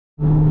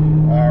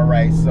All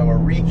right, so a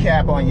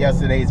recap on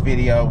yesterday's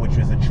video, which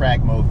was a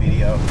track mode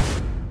video.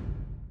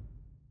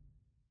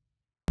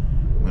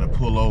 I'm gonna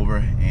pull over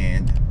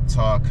and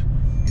talk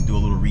and do a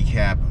little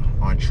recap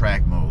on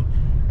track mode.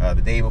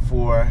 The day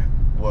before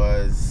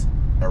was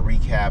a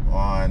recap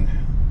on,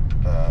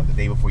 the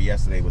day before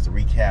yesterday was a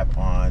recap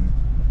on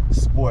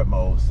sport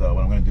mode. So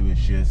what I'm gonna do is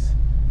just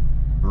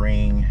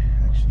bring,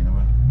 actually, you know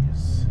what, let me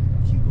just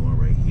keep going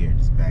right here,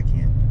 just back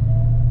in.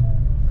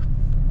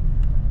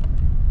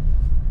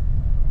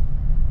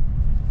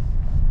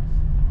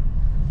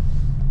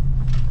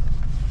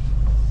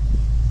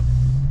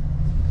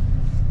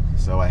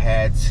 So I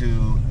had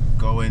to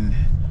go and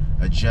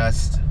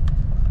adjust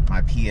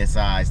my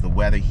PSIs. The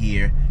weather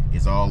here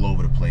is all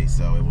over the place,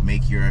 so it will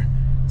make your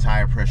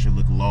tire pressure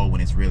look low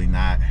when it's really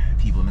not.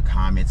 People in the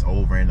comments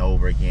over and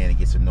over again, it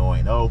gets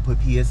annoying. Oh, put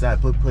PSI,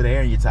 put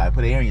air in your tire,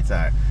 put air in your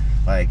tire.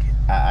 Like,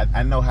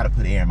 I know how to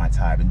put air in my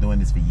tire. I've been doing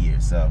this for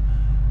years. So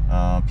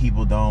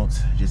people don't,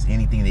 just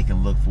anything they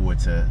can look for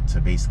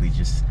to basically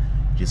just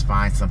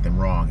find something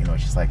wrong. You know,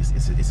 it's just like,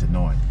 it's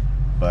annoying.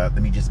 But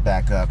let me just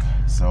back up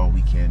so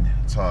we can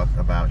talk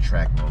about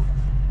track mode.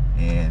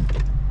 And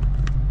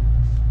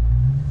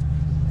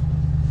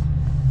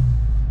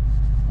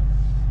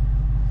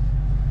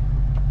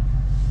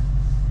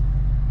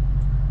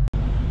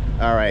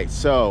all right,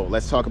 so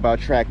let's talk about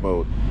track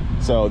mode.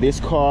 So this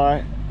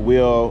car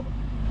will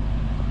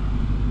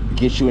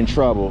get you in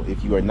trouble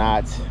if you are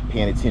not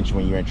paying attention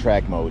when you're in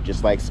track mode.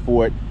 Just like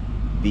sport,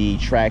 the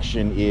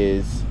traction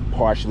is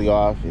partially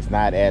off. It's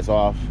not as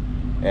off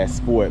as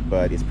sport,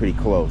 but it's pretty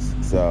close.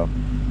 So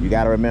you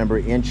got to remember,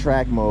 in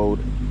track mode,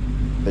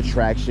 the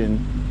traction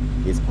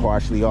is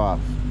partially off.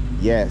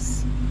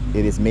 Yes,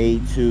 it is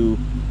made to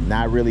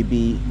not really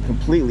be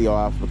completely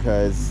off,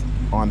 because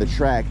on the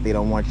track they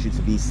don't want you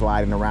to be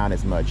sliding around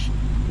as much,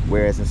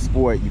 whereas in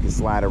sport you can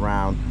slide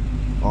around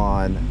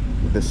on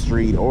the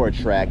street or a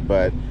track.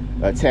 But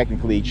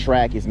technically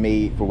track is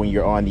made for when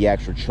you're on the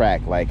actual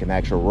track, like an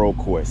actual road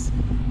course,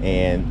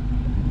 and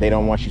they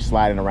don't want you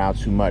sliding around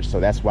too much. So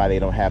that's why they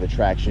don't have the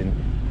traction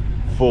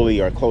fully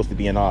or close to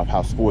being off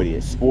how sport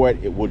is. Sport,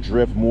 it will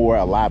drift more,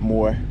 a lot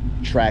more.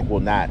 Track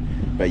will not.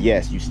 But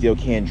yes, you still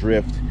can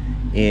drift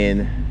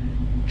in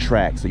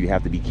track, so you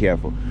have to be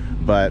careful.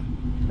 But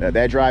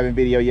that driving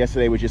video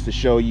yesterday was just to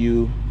show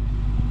you.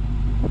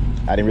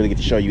 I didn't really get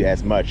to show you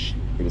as much.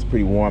 It was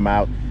pretty warm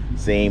out.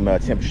 Same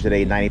temperature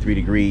today, 93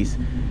 degrees.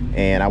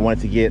 And I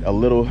wanted to get a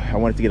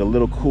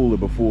little cooler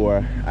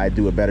before I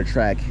do a better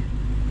track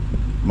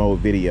mode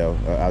video.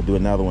 I'll do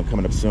another one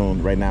coming up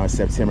soon. Right now it's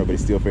September, but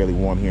it's still fairly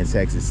warm here in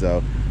Texas,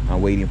 so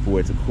I'm waiting for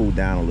it to cool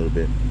down a little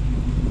bit.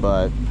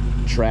 But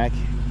track,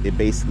 it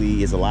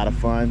basically is a lot of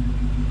fun.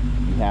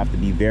 You have to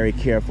be very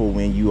careful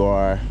when you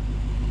are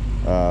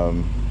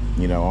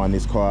you know, on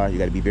this car. You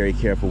got to be very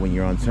careful when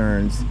you're on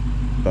turns,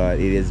 but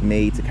it is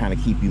made to kind of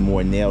keep you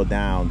more nailed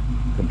down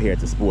compared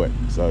to sport.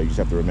 So you just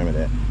have to remember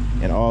that.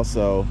 And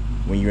also,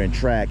 when you're in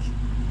track,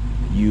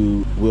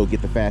 you will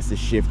get the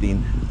fastest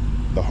shifting,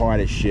 the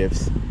hardest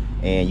shifts,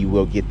 and you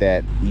will get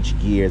that each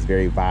gear is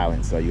very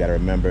violent. So you got to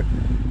remember,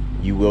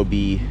 you will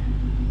be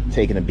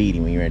taking a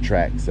beating when you're in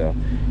track. So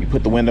you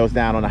put the windows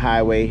down on the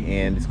highway,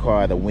 and this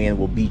car, the wind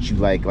will beat you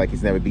like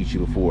it's never beat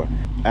you before.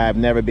 I've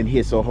never been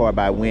hit so hard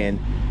by wind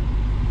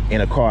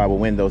in a car with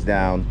windows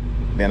down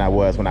than I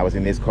was when I was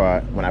in this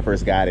car when I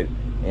first got it.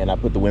 And I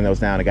put the windows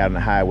down and got on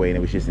the highway, and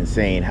it was just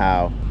insane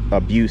how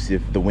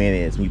abusive the wind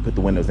is when you put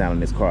the windows down in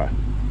this car.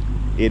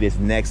 It is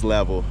next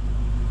level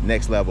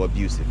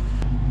abusive.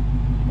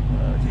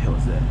 What the hell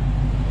is that?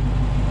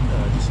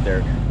 Just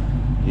dirt.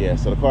 Yeah,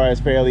 so the car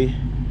is fairly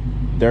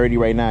dirty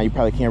right now. You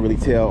probably can't really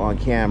tell on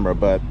camera,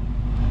 but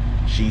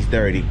she's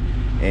dirty.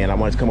 And I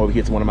wanted to come over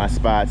here to one of my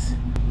spots.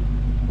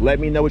 Let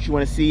me know what you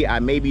want to see. I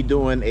may be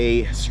doing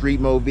a street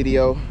mode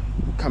video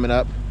coming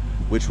up,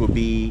 which will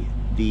be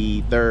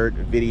the third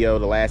video,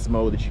 the last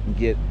mode that you can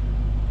get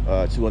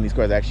to on these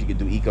cars. Actually, you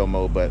can do eco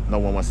mode, but no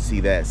one wants to see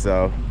that.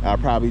 So I'll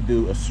probably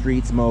do a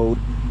streets mode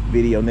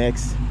video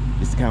next,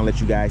 just to kind of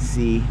let you guys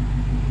see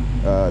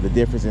the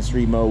difference in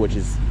street mode, which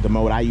is the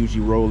mode I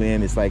usually roll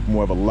in. It's like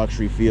more of a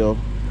luxury feel.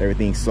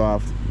 Everything's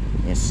soft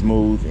and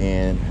smooth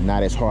and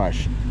not as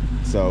harsh.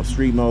 So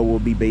street mode will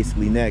be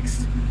basically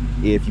next.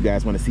 If you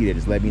guys want to see that,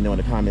 just let me know in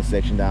the comment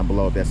section down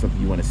below if that's something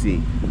you want to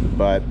see.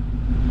 But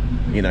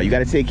you know, you got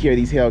to take care of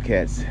these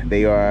Hellcats.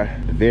 They are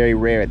very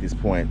rare at this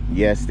point.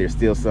 Yes, there's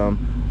still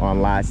some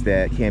on lots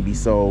that can't be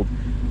sold,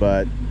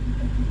 but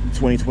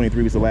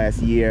 2023 was the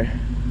last year.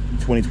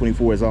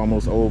 2024 is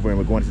almost over, and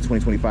we're going to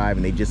 2025,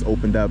 and they just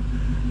opened up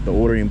the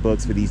ordering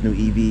books for these new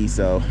EVs.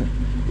 So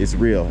it's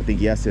real. I think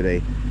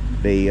yesterday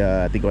they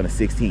I think on the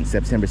 16th,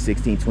 September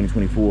 16th,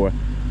 2024,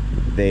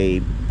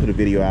 they put a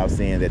video out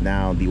saying that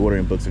now the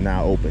ordering books are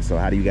now open. So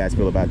how do you guys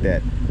feel about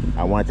that?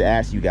 I wanted to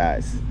ask you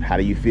guys, how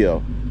do you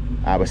feel?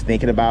 I was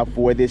thinking about,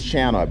 for this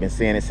channel, I've been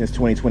saying it since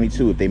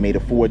 2022, if they made a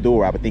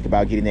 4-door, I would think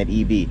about getting that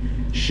EV.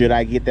 Should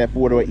I get that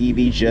 4-door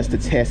EV just to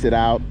test it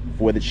out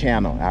for the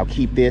channel. I'll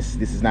keep this.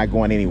 This is not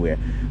going anywhere.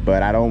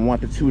 But I don't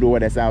want the 2-door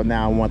that's out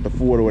now. I want the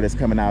 4-door that's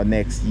coming out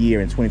next year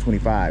in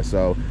 2025.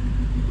 So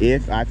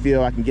if I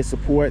feel I can get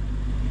support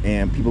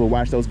and people will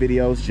watch those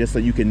videos, just so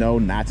you can know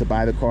not to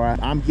buy the car,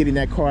 I'm getting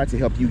that car to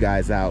help you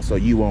guys out so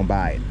you won't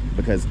buy it.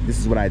 Because this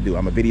is what I do.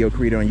 I'm a video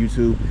creator on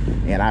YouTube,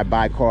 and I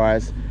buy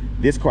cars.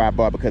 This car I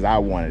bought because I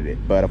wanted it,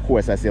 but of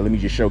course I said let me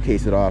just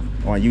showcase it off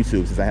on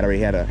YouTube since I had already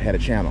had a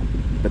channel.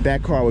 But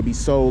that car would be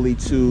solely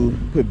to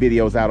put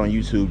videos out on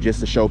YouTube, just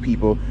to show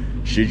people,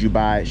 should you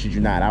buy it, should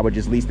you not. I would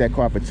just lease that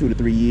car for 2 to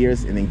 3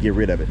 years and then get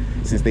rid of it,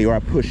 since they are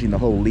pushing the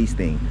whole lease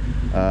thing.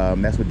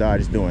 That's what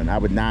Dodge is doing. I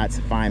would not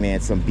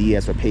finance some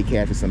BS or pay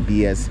cash for some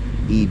BS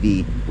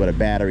EV with a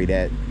battery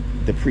that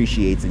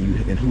depreciates,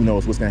 and who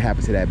knows what's going to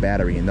happen to that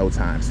battery in no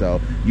time.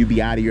 So you'd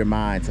be out of your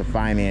mind to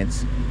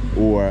finance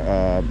or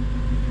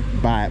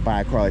buy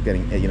a car like that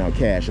in, you know,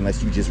 cash,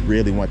 unless you just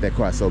really want that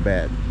car so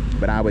bad.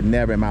 But I would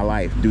never in my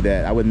life do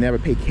that. I would never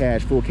pay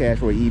cash, full cash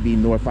for an EV,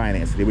 nor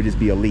finance it. It would just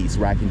be a lease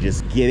where I can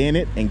just get in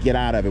it and get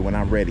out of it when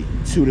I'm ready.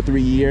 2 to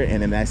 3 years,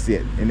 and then that's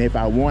it. And if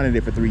I wanted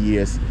it for 3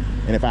 years,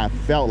 and if I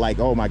felt like,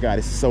 oh my God,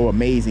 this is so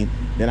amazing,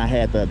 then I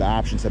had the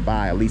option to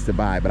buy, at least to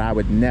buy. But I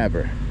would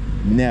never,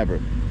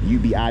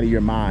 you'd be out of your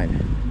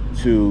mind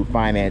to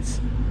finance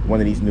one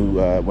of these new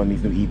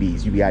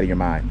EVs. You'd be out of your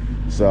mind.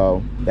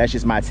 So that's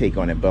just my take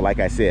on it. But like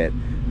I said,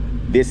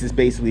 this is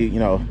basically, you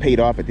know, paid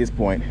off at this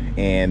point,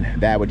 and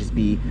that would just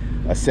be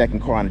a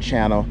second car on the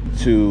channel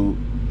to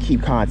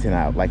keep content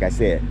out. Like I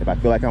said, if I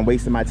feel like I'm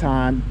wasting my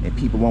time and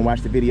people won't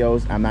watch the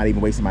videos, I'm not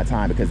even wasting my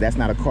time, because that's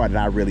not a car that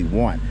I really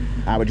want.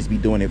 I would just be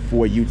doing it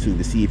for YouTube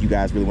to see if you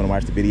guys really want to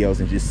watch the videos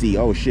and just see,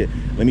 oh shit,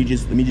 let me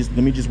just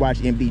watch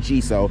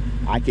MDG so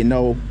I can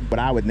know. But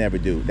I would never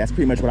do. That's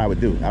pretty much what I would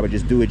do. I would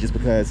just do it just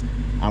because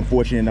I'm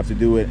fortunate enough to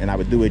do it, and I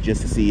would do it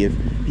just to see if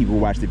people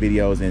watch the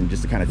videos and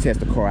just to kind of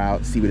test the car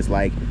out, see what it's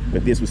like.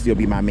 But this would still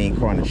be my main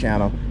car on the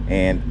channel,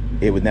 and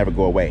it would never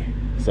go away.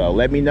 So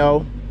let me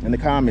know in the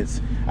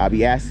comments. I'll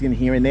be asking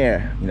here and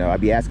there. You know, I'll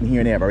be asking here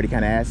and there. I've already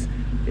kind of asked.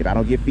 If I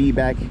don't get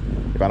feedback,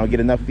 if I don't get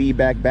enough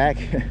feedback back,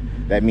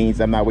 that means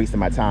I'm not wasting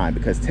my time,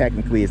 because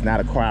technically it's not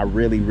a car I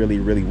really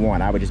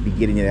want. I would just be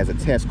getting it as a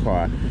test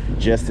car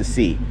just to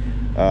see,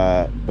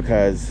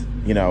 because,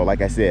 you know,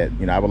 like I said,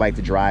 you know, I would like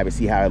to drive and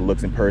see how it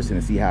looks in person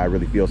and see how it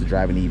really feels to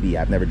drive an EV.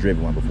 I've never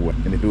driven one before,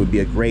 and if it would be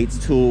a great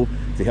tool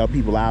to help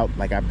people out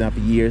like I've done for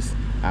years,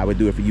 I would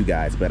do it for you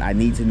guys. But I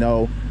need to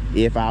know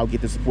if I'll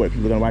get the support. If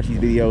people are gonna watch these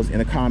videos in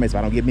the comments, if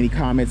I don't get many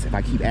comments, if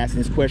I keep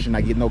asking this question,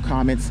 I get no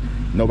comments,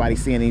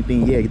 nobody's saying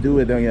anything, yeah, do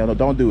it, you know,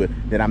 don't do it,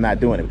 then I'm not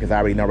doing it, because I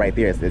already know right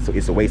there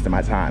it's a waste of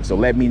my time. So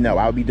let me know.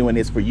 I'll be doing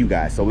this for you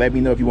guys. So let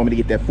me know if you want me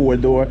to get that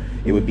 4-door.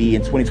 It would be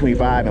in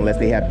 2025, unless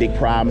they have big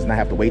problems and I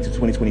have to wait till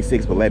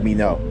 2026, but let me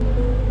know.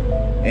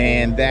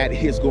 And that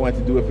is going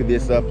to do it for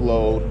this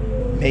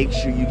upload. Make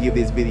sure you give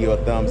this video a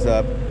thumbs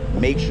up.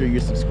 Make sure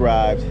you're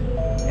subscribed,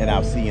 and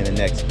I'll see you in the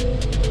next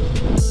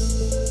one.